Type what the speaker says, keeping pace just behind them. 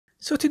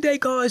So today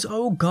guys, I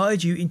will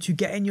guide you into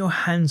getting your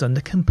hands on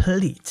the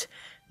complete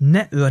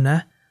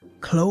Netrunner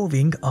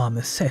clothing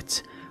armor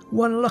set.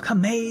 Wanna look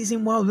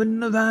amazing while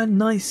running around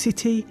Night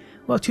City?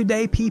 Well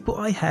today people,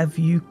 I have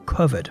you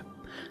covered.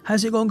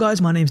 How's it going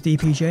guys, my name's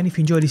DPJ, and if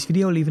you enjoyed this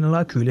video, leaving a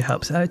like really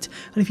helps out,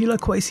 and if you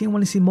like what you see and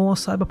want to see more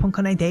Cyberpunk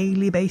on a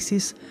daily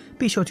basis,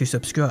 be sure to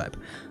subscribe.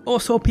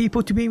 Also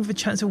people, to be in with a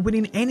chance of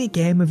winning any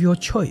game of your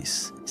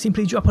choice,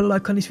 simply drop a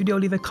like on this video,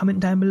 leave a comment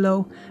down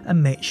below,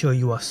 and make sure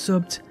you are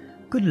subbed.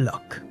 Good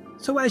luck.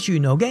 So as you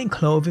know, getting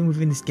clothing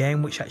within this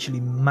game which actually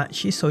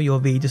matches so your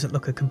V doesn't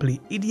look a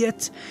complete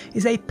idiot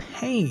is a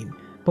pain.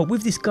 But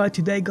with this guide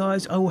today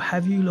guys, I will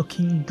have you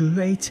looking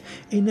great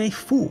in a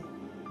full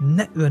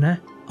Netrunner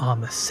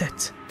armor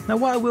set. Now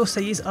what I will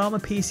say is armor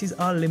pieces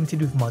are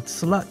limited with mod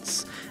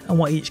slots, and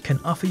what each can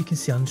offer you can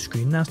see on the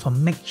screen now, so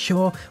make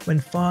sure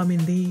when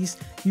farming these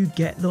you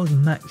get those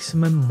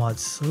maximum mod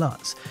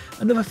slots.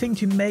 Another thing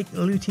to make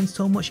looting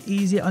so much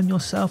easier on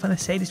yourself, and I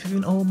say this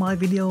within all my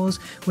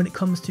videos when it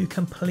comes to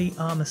complete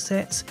armor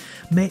sets,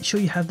 make sure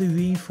you have the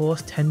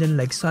reinforced tendon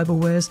leg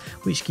cyberwares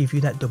which give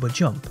you that double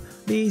jump.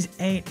 These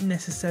ain't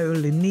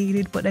necessarily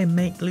needed, but they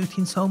make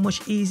looting so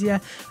much easier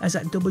as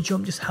that double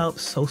jump just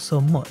helps so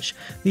much.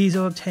 These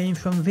are obtained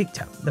from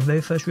Victor, the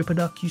very first Ripper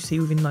Duck you see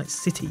within Night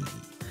City.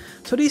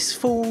 So this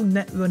full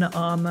Netrunner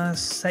armor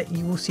set,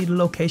 you will see the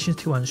locations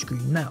too on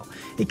screen now.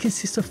 It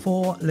consists of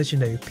 4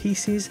 legendary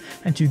pieces,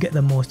 and to get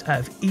the most out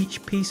of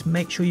each piece,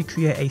 make sure you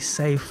create a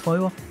save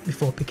file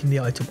before picking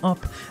the item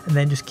up, and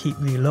then just keep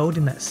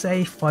reloading that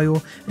save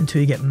file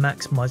until you get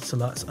max mod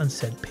slots on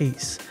said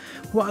piece.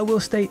 What I will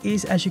state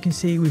is, as you can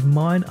see with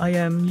mine, I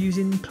am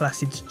using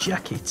Placid's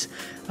jacket,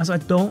 as I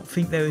don't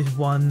think there is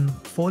one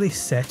for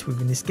this set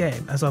within this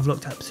game, as I've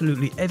looked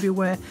absolutely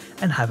everywhere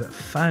and haven't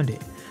found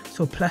it.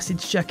 So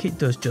Placid's jacket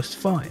does just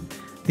fine.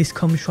 This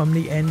comes from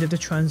the end of the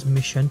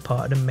transmission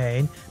part of the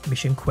main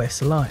mission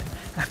quest line,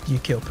 after you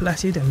kill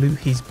Placid and loot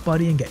his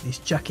body and get this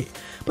jacket.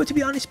 But to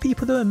be honest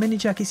people, there are many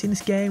jackets in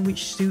this game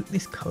which suit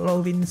this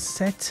clothing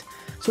set,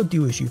 so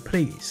do as you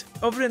please.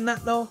 Other than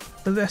that though,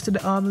 the rest of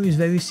the armor is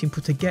very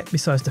simple to get,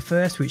 besides the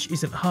first, which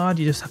isn't hard.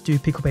 You just have to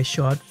pick up a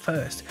shard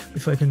first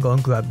before you can go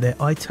and grab their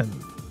item.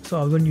 So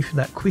I'll run you through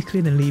that quickly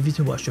and then leave you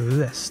to watch the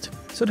rest.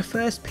 So the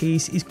first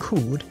piece is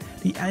called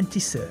the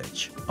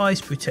Antisurge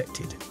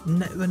ice-protected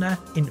Netrunner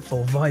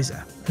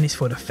infovisor, and it's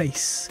for the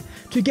face.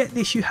 To get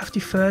this you have to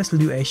first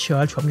loot a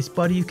shard from this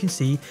body you can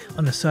see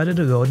on the side of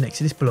the road next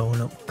to this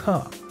blown up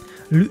car.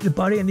 Loot the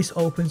body and this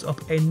opens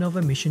up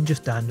another mission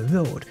just down the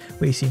road,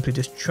 where you simply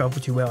just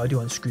travel to where I do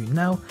on screen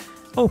now,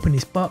 open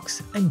this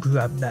box and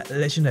grab that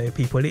legendary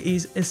people. It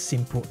is as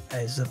simple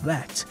as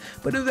that.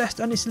 But the rest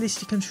on this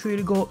list you can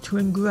truly go up to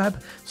and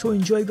grab, so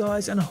enjoy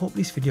guys, and I hope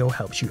this video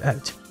helps you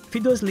out. If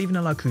it does, leaving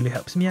a like really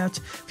helps me out.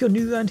 If you're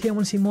new around here and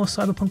want to see more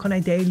Cyberpunk on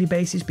a daily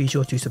basis, be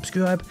sure to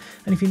subscribe.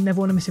 And if you never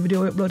want to miss a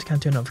video I upload, you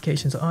can turn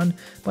notifications on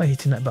by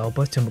hitting that bell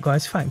button. But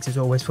guys, thanks as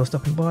always for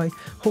stopping by.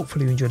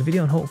 Hopefully you enjoyed the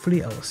video, and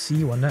hopefully I will see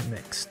you on that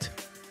next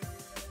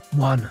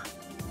one.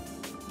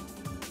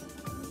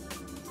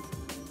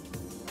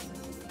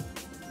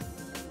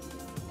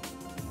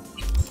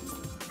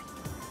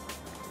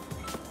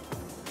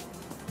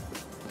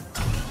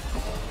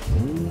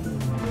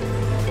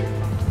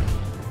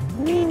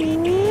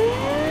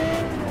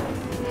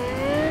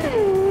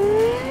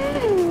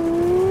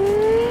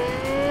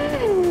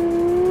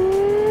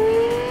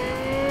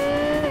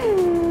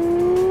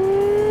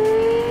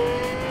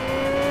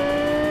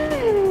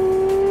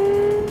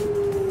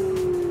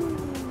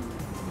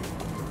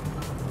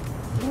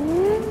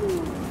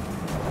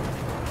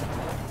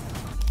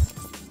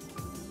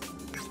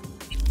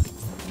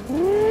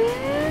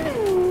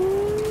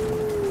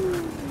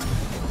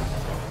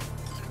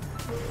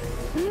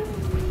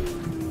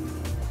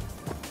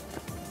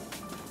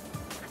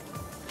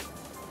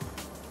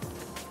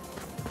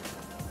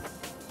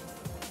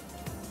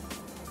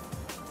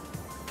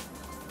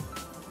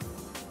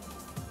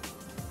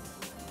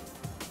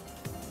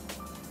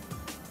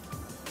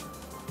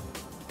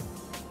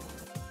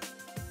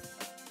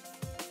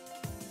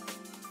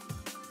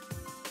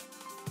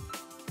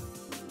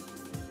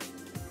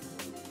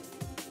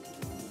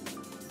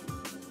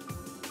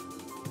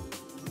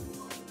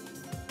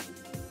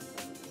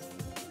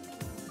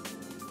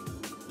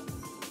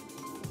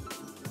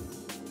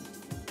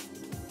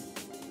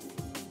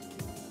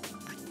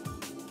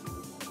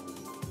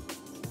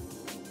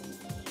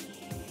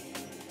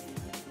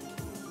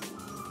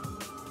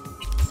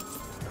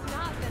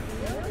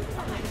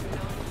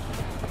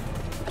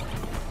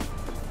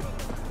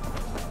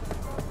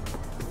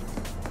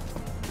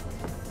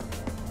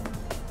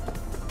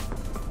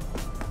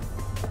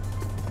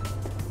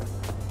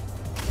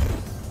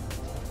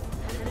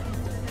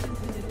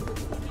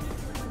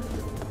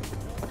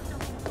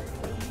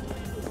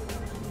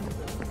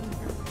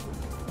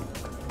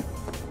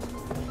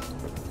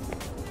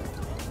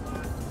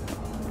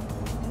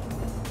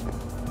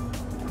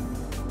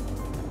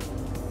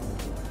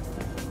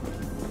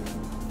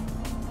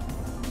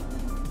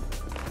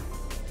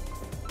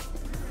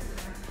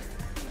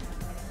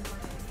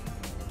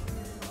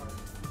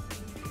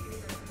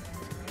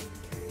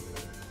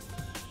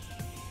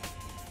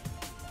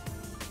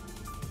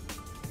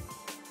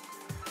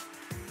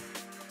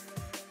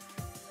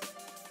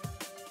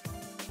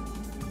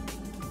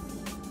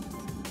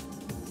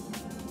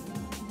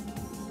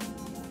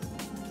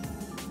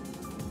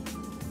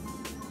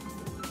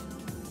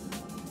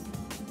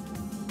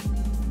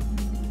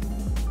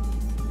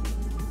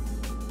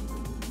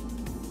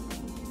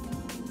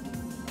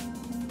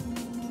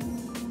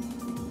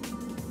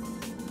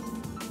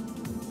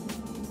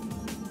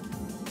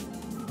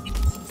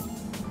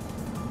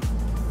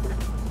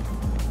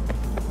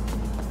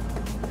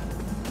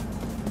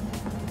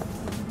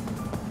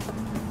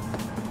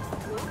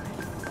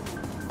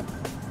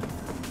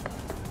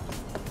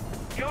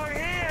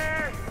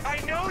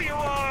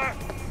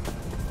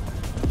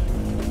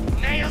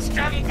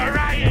 some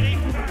variety.